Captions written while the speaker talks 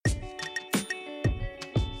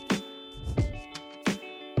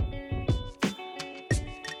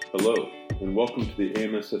Hello, and welcome to the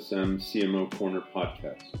AMSSM CMO Corner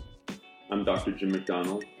podcast. I'm Dr. Jim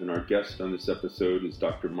McDonald, and our guest on this episode is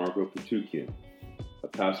Dr. Margot Patokian, a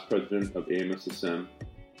past president of AMSSM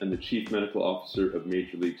and the Chief Medical Officer of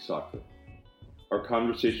Major League Soccer. Our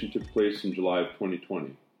conversation took place in July of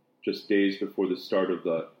 2020, just days before the start of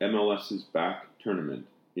the MLS's Back tournament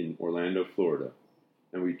in Orlando, Florida,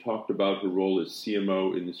 and we talked about her role as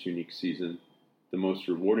CMO in this unique season, the most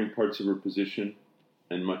rewarding parts of her position,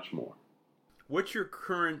 and much more. What's your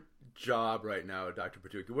current job right now, Dr.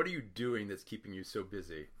 Patokian? What are you doing that's keeping you so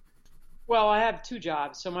busy? Well, I have two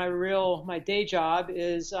jobs. So my day job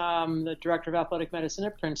is the Director of Athletic Medicine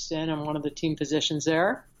at Princeton. I'm one of the team physicians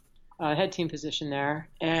there, head team physician there.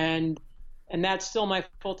 And that's still my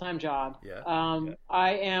full-time job. I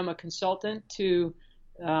am a consultant to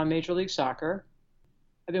Major League Soccer.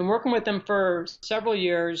 I've been working with them for several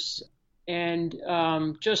years, and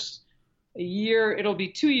just a year, it'll be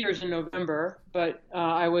 2 years in November, but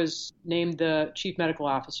I was named the Chief Medical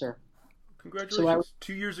Officer. Congratulations. So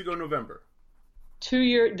 2 years ago, November.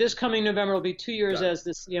 This coming November will be 2 years as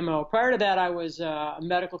the CMO. Prior to that, I was a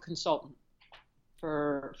medical consultant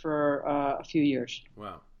for a few years.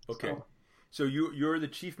 Wow. Okay. So you're the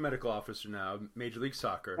Chief Medical Officer now, Major League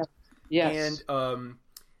Soccer. Yes. And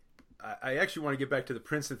I actually want to get back to the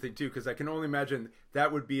Princeton thing too, because I can only imagine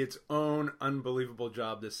that would be its own unbelievable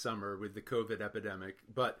job this summer with the COVID epidemic.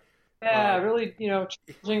 But really,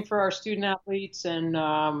 challenging for our student athletes,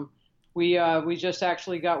 and we just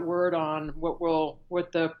actually got word on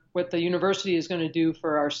what the university is going to do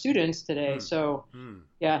for our students today. So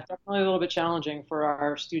definitely a little bit challenging for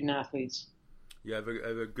our student athletes. Yeah, I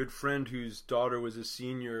have a good friend whose daughter was a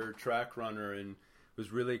senior track runner and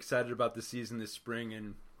was really excited about the season this spring,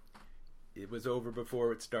 and it was over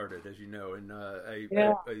before it started, as you know, and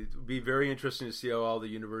it'd be very interesting to see how all the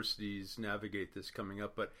universities navigate this coming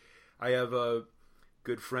up. But I have a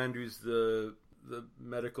good friend who's the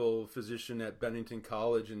medical physician at Bennington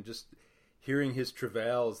College, and just hearing his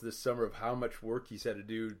travails this summer of how much work he's had to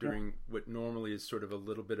do during what normally is sort of a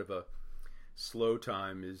little bit of a slow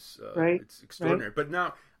time is it's extraordinary. Right. But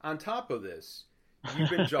now, on top of this, you've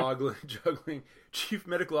been juggling Chief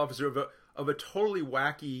Medical Officer of a totally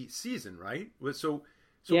wacky season, right? So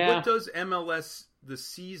what does MLS the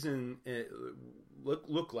season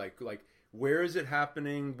look like? Like, where is it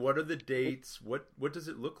happening? What are the dates? What does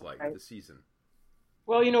it look like, the season?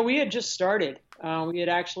 Well, we had just started. We had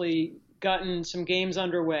actually gotten some games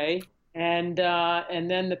underway, and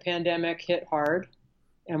then the pandemic hit hard,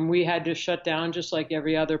 and we had to shut down just like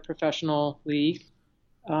every other professional league.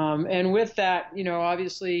 And with that,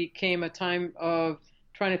 obviously came a time of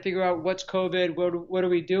trying to figure out what's COVID, what are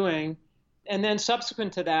we doing? And then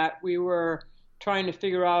subsequent to that, we were trying to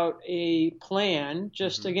figure out a plan,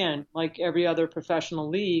 just again, like every other professional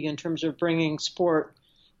league, in terms of bringing sport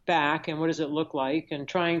back and what does it look like, and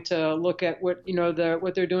trying to look at what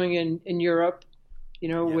they're doing in Europe,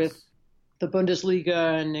 with the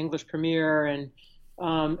Bundesliga and English Premier,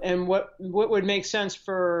 and what would make sense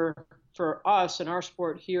for us and our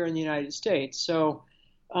sport here in the United States. So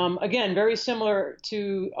again, very similar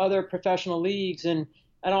to other professional leagues, and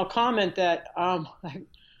I'll comment that I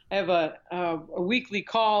have a weekly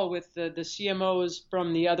call with the CMOs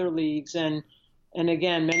from the other leagues, and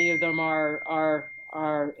again, many of them are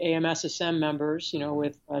AMSSM members,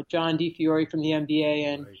 with John DiFiore from the NBA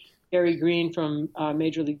and Gary Green from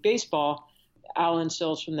Major League Baseball, Alan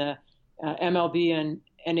Sills from the MLB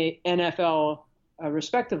and NFL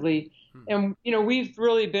respectively. And, we've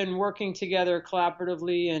really been working together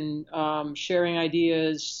collaboratively and sharing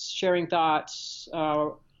ideas, sharing thoughts,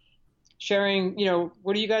 sharing,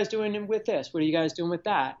 what are you guys doing with this? What are you guys doing with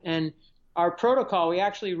that? And our protocol, we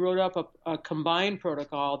actually wrote up a combined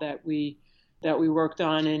protocol that we worked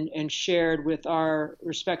on and shared with our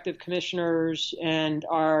respective commissioners and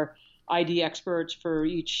our ID experts for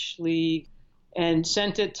each league, and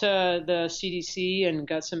sent it to the CDC and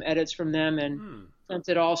got some edits from them, and sent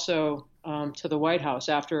it also to the White House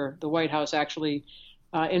after the White House actually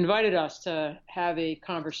invited us to have a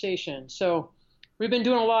conversation. So we've been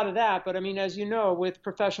doing a lot of that. But, as you know, with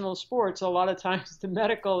professional sports, a lot of times the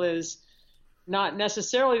medical is not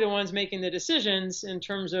necessarily the ones making the decisions in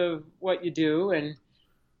terms of what you do. And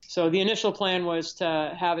so the initial plan was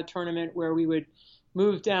to have a tournament where we would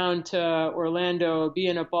move down to Orlando, be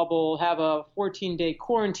in a bubble, have a 14-day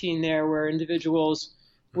quarantine there where individuals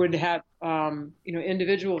would have,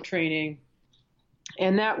 individual training.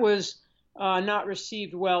 And that was not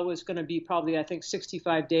received well. It was going to be probably, I think,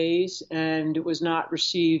 65 days, and it was not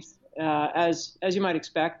received as you might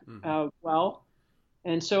expect well.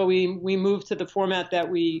 And so we moved to the format that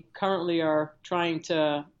we currently are trying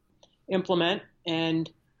to implement, and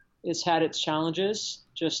it's had its challenges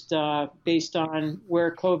just based on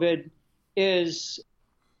where COVID is.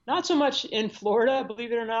 Not so much in Florida,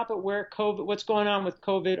 believe it or not, but what's going on with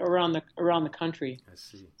COVID around the country. I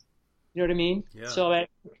see. You know what I mean? Yeah. So I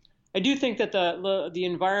do think that the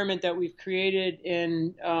environment that we've created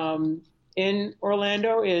in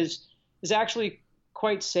Orlando is actually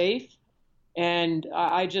quite safe. And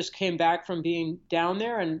I just came back from being down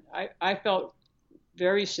there, and I felt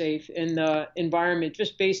very safe in the environment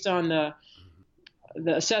just based on the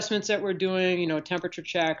assessments that we're doing, temperature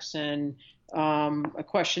checks and a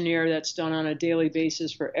questionnaire that's done on a daily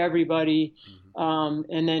basis for everybody,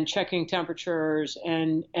 and then checking temperatures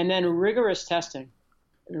and then rigorous testing.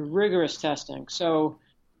 So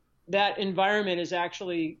that environment is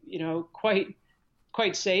actually, quite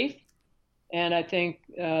safe. And I think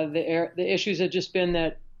the issues have just been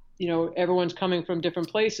that, everyone's coming from different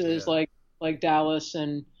places, like Dallas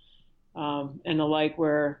and the like,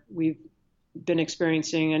 where we've been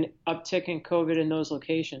experiencing an uptick in COVID in those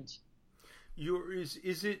locations.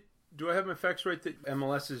 Do I have my facts right that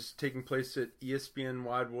MLS is taking place at ESPN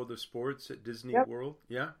Wide World of Sports at Disney World?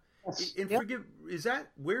 Yeah. Yes. And forgive,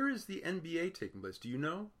 where is the NBA taking place? Do you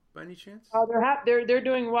know by any chance? They're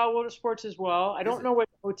doing Wild World of Sports as well. I don't know what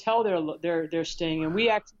hotel they're staying in. We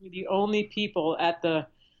actually were the only people at the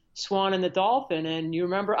Swan and the Dolphin, and you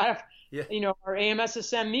remember, our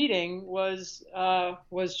AMSSM meeting was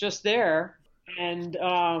just there, and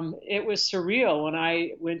it was surreal when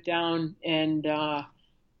I went down and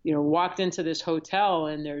walked into this hotel,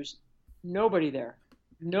 and there's nobody there.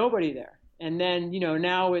 And then,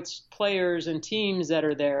 now it's players and teams that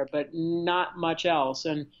are there, but not much else.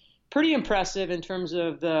 And pretty impressive in terms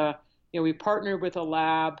of we partnered with a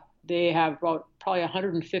lab. They have about probably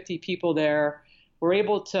 150 people there. We're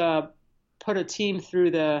able to put a team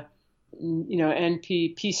through the,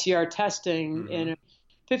 NP PCR testing, and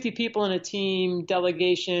 50 people in a team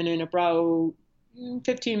delegation in about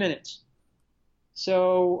 15 minutes.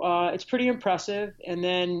 So it's pretty impressive. And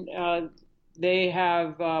then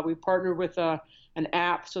we partnered with an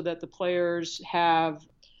app so that the players have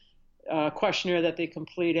a questionnaire that they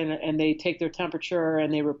complete, and they take their temperature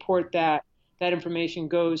and they report that. That information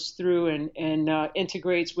goes through and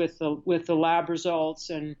integrates with the lab results,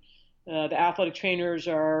 and the athletic trainers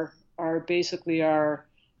are basically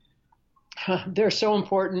they're so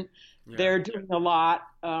important. Yeah. They're doing a lot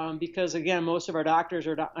because, again, most of our doctors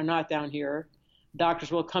are not down here.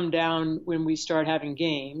 Doctors will come down when we start having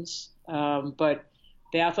games, but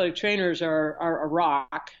the athletic trainers are a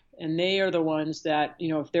rock, and they are the ones that,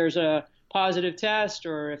 if there's a positive test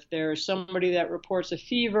or if there's somebody that reports a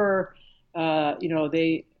fever,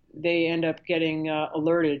 they end up getting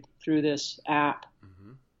alerted through this app.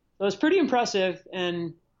 So it's pretty impressive,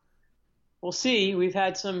 and we'll see. We've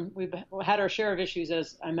had our share of issues,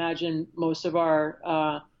 as I imagine most of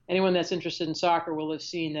our anyone that's interested in soccer will have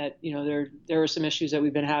seen that, there are some issues that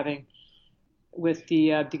we've been having with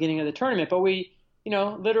the beginning of the tournament. But we,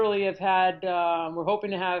 literally have had, we're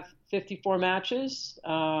hoping to have 54 matches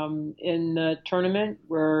in the tournament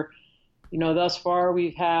where, thus far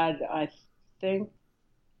we've had, I think,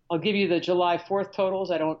 I'll give you the July 4th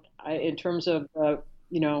totals. In terms of,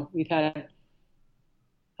 we've had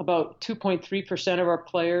about 2.3% of our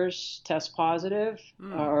players test positive,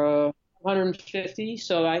 or 150.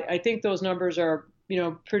 So I think those numbers are,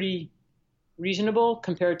 pretty reasonable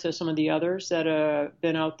compared to some of the others that have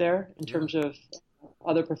been out there in terms of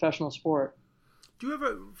other professional sport. Do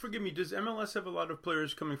you forgive me, does MLS have a lot of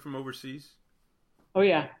players coming from overseas? Oh,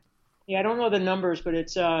 yeah. Yeah, I don't know the numbers, but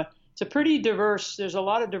it's a pretty diverse, there's a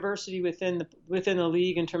lot of diversity within the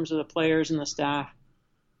league in terms of the players and the staff.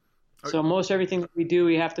 So most everything that we do,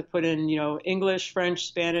 we have to put in, English, French,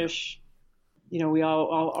 Spanish. We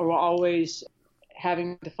all are always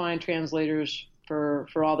having to find translators for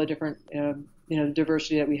all the different,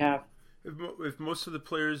 diversity that we have. Have most of the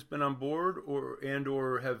players been on board,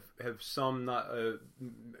 or have some not?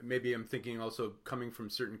 Maybe I'm thinking also coming from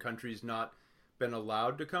certain countries not been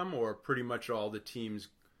allowed to come, or pretty much all the teams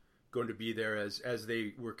going to be there as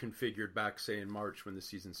they were configured back, say, in March when the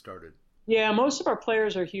season started. Yeah, most of our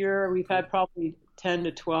players are here. We've had probably 10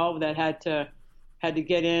 to 12 that had to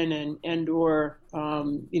get in and/or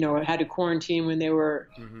had to quarantine when they were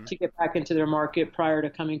to get back into their market prior to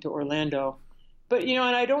coming to Orlando. But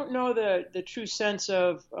and I don't know the true sense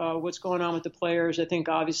of what's going on with the players. I think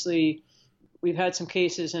obviously we've had some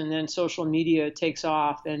cases, and then social media takes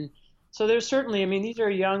off, and so there's certainly. I mean, these are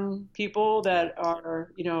young people that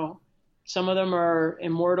are some of them are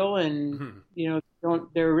immortal, and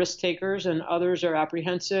they're risk takers, and others are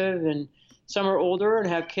apprehensive, and some are older and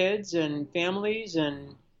have kids and families,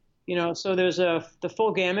 and So there's the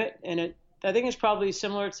full gamut, and I think it's probably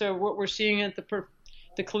similar to what we're seeing at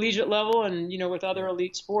the collegiate level, and with other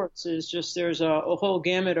elite sports, is just there's a whole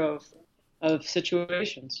gamut of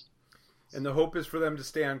situations. And the hope is for them to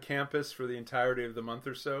stay on campus for the entirety of the month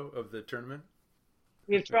or so of the tournament?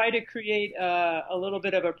 We've tried to create a little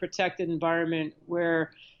bit of a protected environment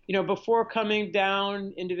where, before coming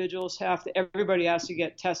down, everybody has to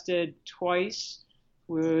get tested twice.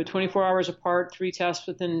 We're 24 hours apart, 3 tests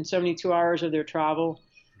within 72 hours of their travel.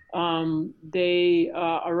 They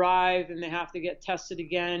arrive and they have to get tested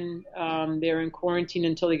again. They're in quarantine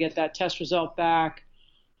until they get that test result back.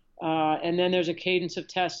 And then there's a cadence of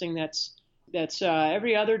testing that's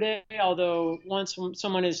every other day, although once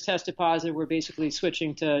someone is tested positive, we're basically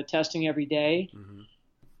switching to testing every day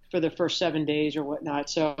for the first 7 days or whatnot.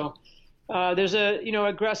 So there's a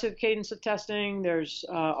aggressive cadence of testing. There's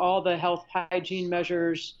all the health hygiene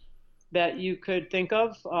measures that you could think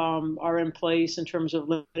of are in place in terms of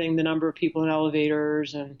limiting the number of people in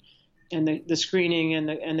elevators and the screening and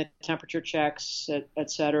the temperature checks,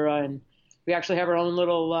 et cetera. And we actually have our own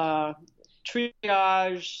little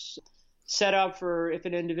triage set up for if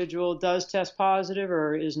an individual does test positive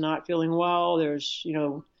or is not feeling well. There's,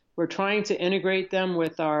 we're trying to integrate them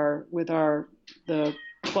with the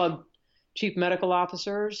club chief medical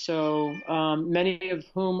officers. So many of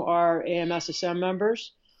whom are AMSSM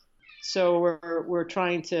members. So we're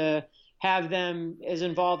trying to have them as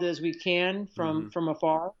involved as we can from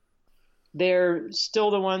afar. They're still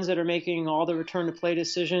the ones that are making all the return to play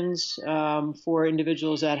decisions for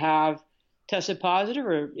individuals that have tested positive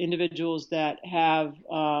or individuals that have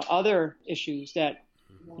other issues that,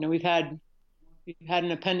 we've had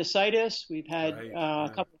an appendicitis, we've had a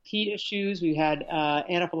couple of key issues, we've had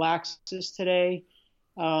anaphylaxis today.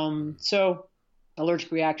 So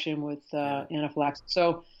allergic reaction with anaphylaxis.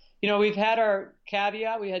 So, we've had our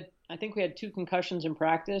caveat. I think we had 2 concussions in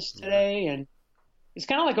practice today, and it's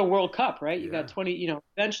kind of like a World Cup, right? You got 20,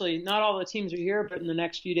 eventually not all the teams are here, but in the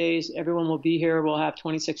next few days, everyone will be here. We'll have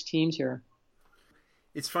 26 teams here.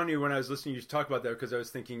 It's funny when I was listening to you talk about that, because I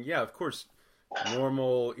was thinking, yeah, of course,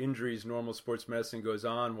 normal injuries, normal sports medicine goes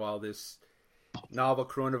on while this novel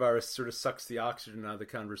coronavirus sort of sucks the oxygen out of the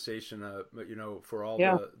conversation, for all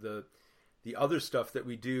the other stuff that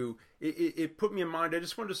we do. It put me in mind. I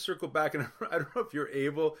just wanted to circle back, and I don't know if you're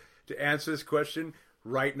able to answer this question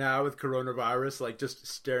right now with coronavirus, like just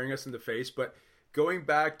staring us in the face, but going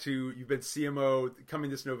back to, you've been CMO coming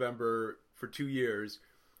this November for 2 years.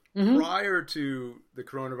 Prior to the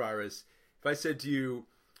coronavirus, if I said to you,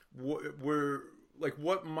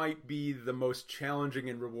 what might be the most challenging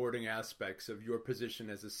and rewarding aspects of your position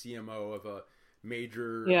as a CMO of a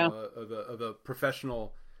major, of a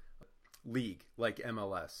professional league like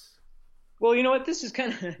MLS? Well, you know what? This is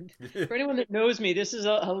kind of, for anyone that knows me, this is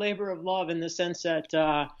a labor of love in the sense that,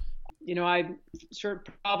 I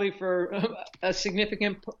probably for a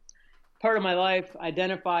significant part of my life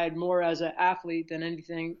identified more as an athlete than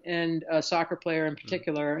anything, and a soccer player in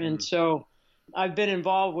particular. And so I've been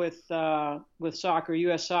involved with soccer,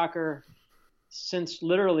 U.S. soccer, since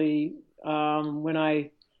literally when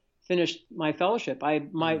I finished my fellowship.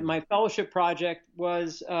 My fellowship project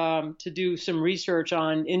was to do some research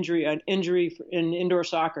on injury in indoor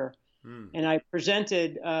soccer. And I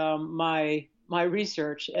presented my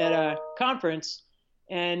research at a conference,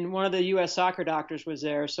 and one of the U.S. soccer doctors was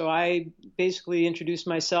there. So I basically introduced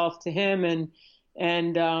myself to him, and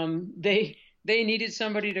they needed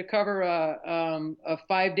somebody to cover a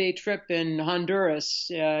 5-day trip in Honduras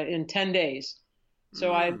in 10 days.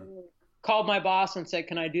 So I called my boss and said,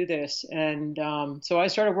 can I do this? And so I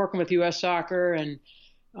started working with U.S. soccer, and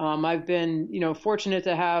I've been, fortunate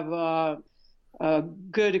to have a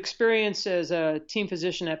good experience as a team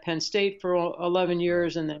physician at Penn State for 11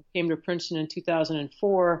 years, and then came to Princeton in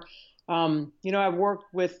 2004. I've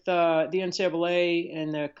worked with the NCAA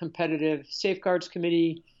and the Competitive Safeguards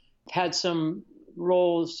Committee, had some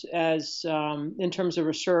roles as in terms of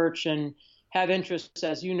research, and have interests,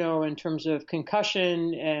 as you know, in terms of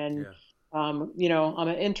concussion. And, I'm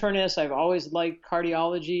an internist. I've always liked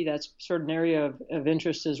cardiology. That's sort of an area of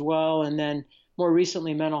interest as well. And then more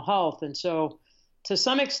recently, mental health. And so to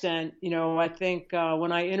some extent, I think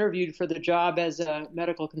when I interviewed for the job as a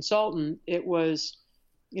medical consultant, it was,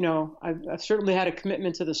 I've certainly had a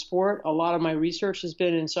commitment to the sport. A lot of my research has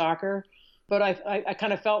been in soccer, but I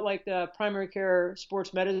kind of felt like the primary care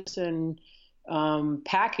sports medicine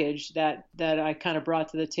package that I kind of brought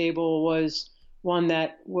to the table was one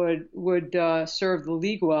that would serve the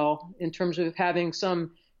league well in terms of having some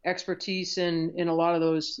expertise in a lot of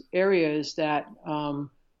those areas that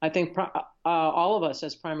I think all of us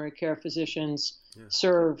as primary care physicians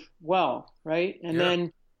serve well, right? And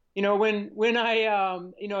then, when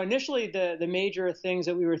I, initially the major things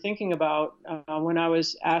that we were thinking about when I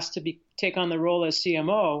was asked to take on the role as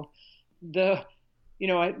CMO,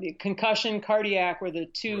 concussion, cardiac were the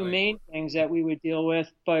two main things that we would deal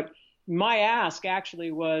with. But my ask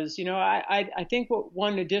actually was, I think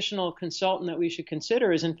one additional consultant that we should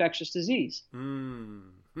consider is infectious disease.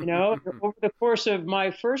 Over the course of my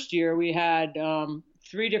first year, we had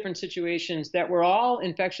 3 different situations that were all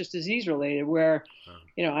infectious disease related where,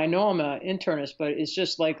 I know I'm an internist, but it's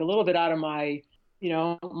just like a little bit out of my,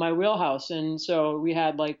 my wheelhouse. And so we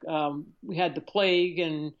had we had the plague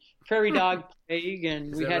and prairie dog plague,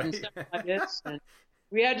 and we had encephalitis, and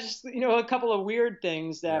we had just, a couple of weird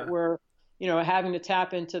things that were, having to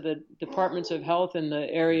tap into the departments of health in the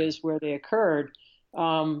areas where they occurred.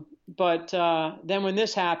 But then when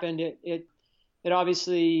this happened, it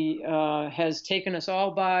obviously has taken us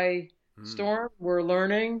all by storm. We're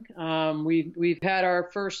learning. We've had our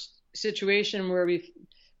first situation where we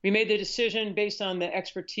made the decision based on the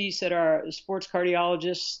expertise that our sports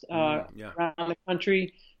cardiologists around the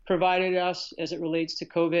country provided us as it relates to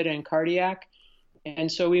COVID and cardiac.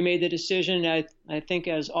 And so we made the decision, I think,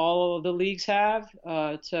 as all of the leagues have,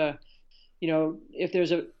 to, if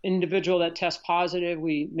there's an individual that tests positive,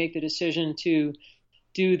 we make the decision to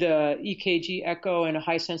do the EKG echo and a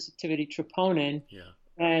high sensitivity troponin.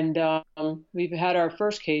 And we've had our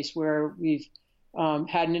first case where we've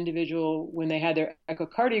had an individual, when they had their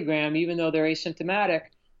echocardiogram, even though they're asymptomatic,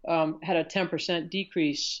 had a 10%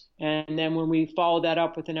 decrease. And then when we followed that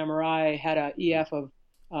up with an MRI, had an EF of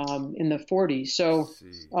in the 40s. So,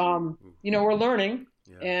 we're learning.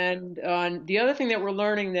 And the other thing that we're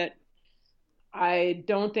learning that I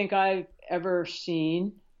don't think I've ever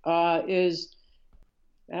seen is,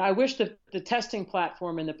 and I wish the testing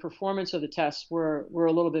platform and the performance of the tests were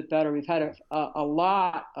a little bit better. We've had a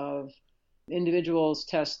lot of individuals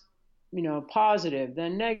test, positive,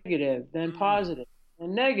 then negative, then positive,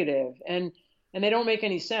 and negative, and they don't make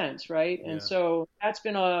any sense, right? And so that's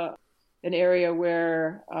been an area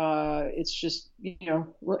where it's just,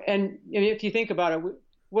 and if you think about it,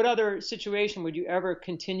 what other situation would you ever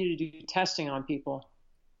continue to do testing on people?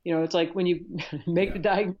 It's like when you make the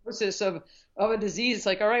diagnosis of a disease, it's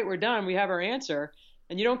like, all right, we're done. We have our answer,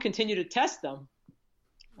 and you don't continue to test them.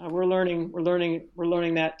 We're learning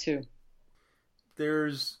that too.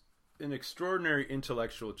 There's an extraordinary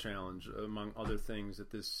intellectual challenge, among other things,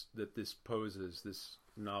 that this poses, this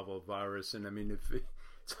novel virus. And I mean,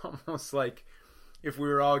 it's almost like if we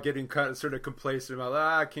were all getting kind of sort of complacent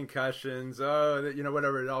about concussions,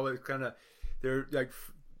 whatever, it always kind of, they're like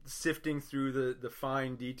sifting through the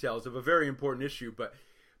fine details of a very important issue, but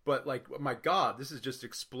like, my God, this has just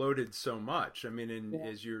exploded so much. I mean,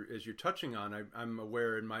 as you're touching on, I'm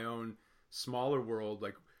aware in my own smaller world,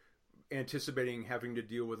 like anticipating having to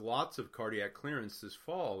deal with lots of cardiac clearance this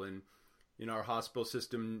fall, and in our hospital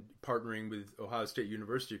system, partnering with Ohio State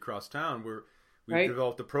University across town, we've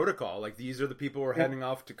developed a protocol. Like, these are the people we're heading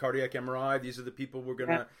off to cardiac MRI. These are the people we're going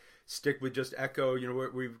to stick with just echo.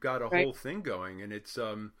 We've got a whole thing going, and it's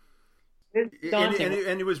and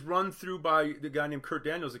it was run through by the guy named Kurt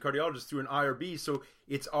Daniels, the cardiologist, through an IRB. So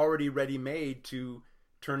it's already ready made to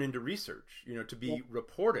turn into research, to be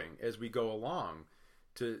reporting as we go along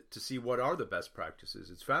to see what are the best practices.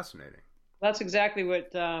 It's fascinating. That's exactly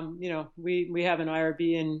what, we have an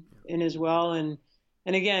IRB in as well. And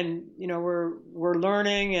again, we're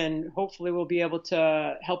learning, and hopefully we'll be able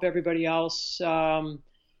to help everybody else. And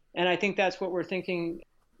I think that's what we're thinking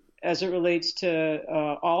as it relates to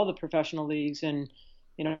all the professional leagues. And,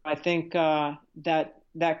 I think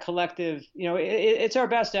that collective, it's our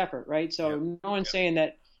best effort, right? So no one's saying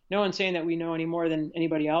that we know any more than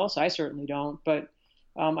anybody else. I certainly don't. But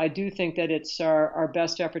I do think that it's our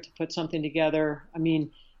best effort to put something together. I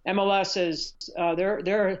mean, MLS is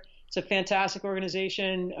it's a fantastic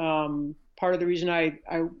organization. Part of the reason I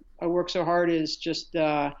work so hard is just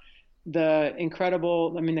the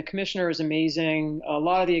incredible. I mean, the commissioner is amazing. A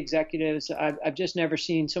lot of the executives, I've just never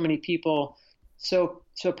seen so many people so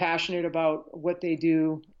passionate about what they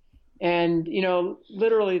do. And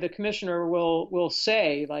literally, the commissioner will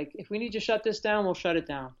say, like, if we need to shut this down, we'll shut it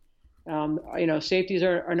down. Safety is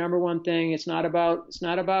our number one thing. It's not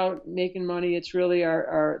about making money. It's really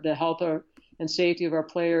the health and safety of our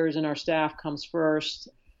players and our staff comes first.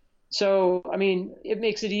 So, I mean, it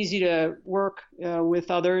makes it easy to work with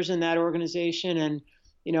others in that organization. And,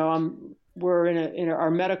 we're in our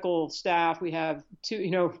medical staff. We have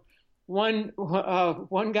two, one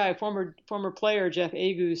guy, former player, Jeff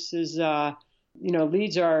Agus, is,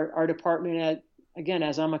 leads our department again,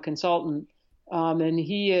 as I'm a consultant, and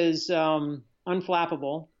he is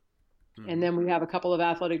unflappable. Mm-hmm. And then we have a couple of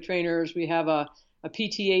athletic trainers. We have a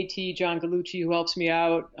PTAT, John Gallucci, who helps me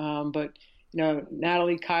out. But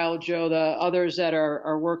Natalie, Kyle, Joe, the others that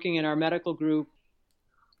are working in our medical group,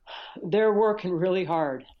 they're working really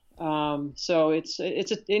hard. So it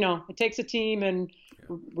takes a team, and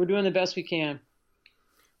we're doing the best we can.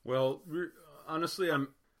 Well, honestly, I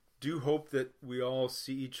do hope that we all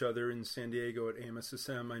see each other in San Diego at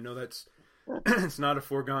AMSSM. I know that's it's not a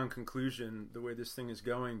foregone conclusion the way this thing is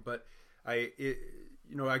going, but I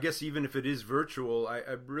guess even if it is virtual,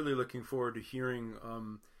 I'm really looking forward to hearing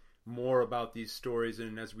more about these stories,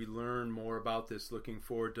 and as we learn more about this, looking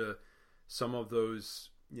forward to some of those,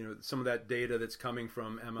 some of that data that's coming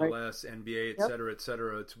from MLS, right. NBA, et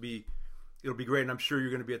cetera. It'll be great, and I'm sure you're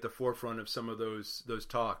going to be at the forefront of some of those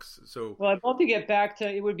talks. So, well, I'd love to get back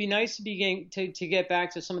to. It would be nice to get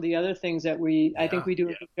back to some of the other things that I think we do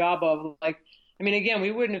a good job of. Like, I mean, again, we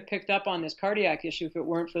wouldn't have picked up on this cardiac issue if it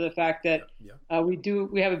weren't for the fact that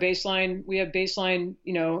we have baseline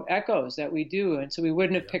echoes that we do, and so we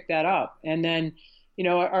wouldn't have picked that up. And then,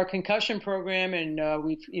 our concussion program, and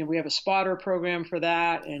we have a spotter program for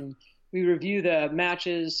that, and we review the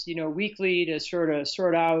matches, weekly to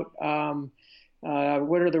sort out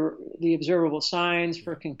what are the observable signs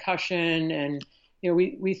for concussion, and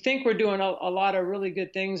we think we're doing a lot of really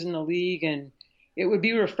good things in the league, and it would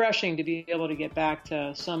be refreshing to be able to get back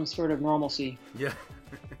to some sort of normalcy. Yeah.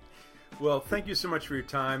 Well, thank you so much for your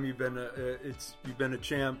time. You've been a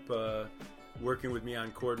champ working with me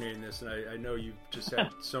on coordinating this, and I know you've just had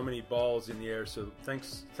so many balls in the air. So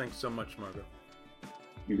thanks so much, Margot.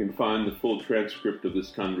 You can find the full transcript of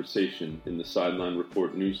this conversation in the Sideline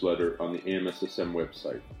Report newsletter on the AMSSM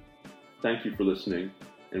website. Thank you for listening,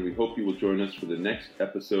 and we hope you will join us for the next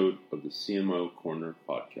episode of the CMO Corner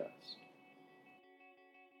podcast.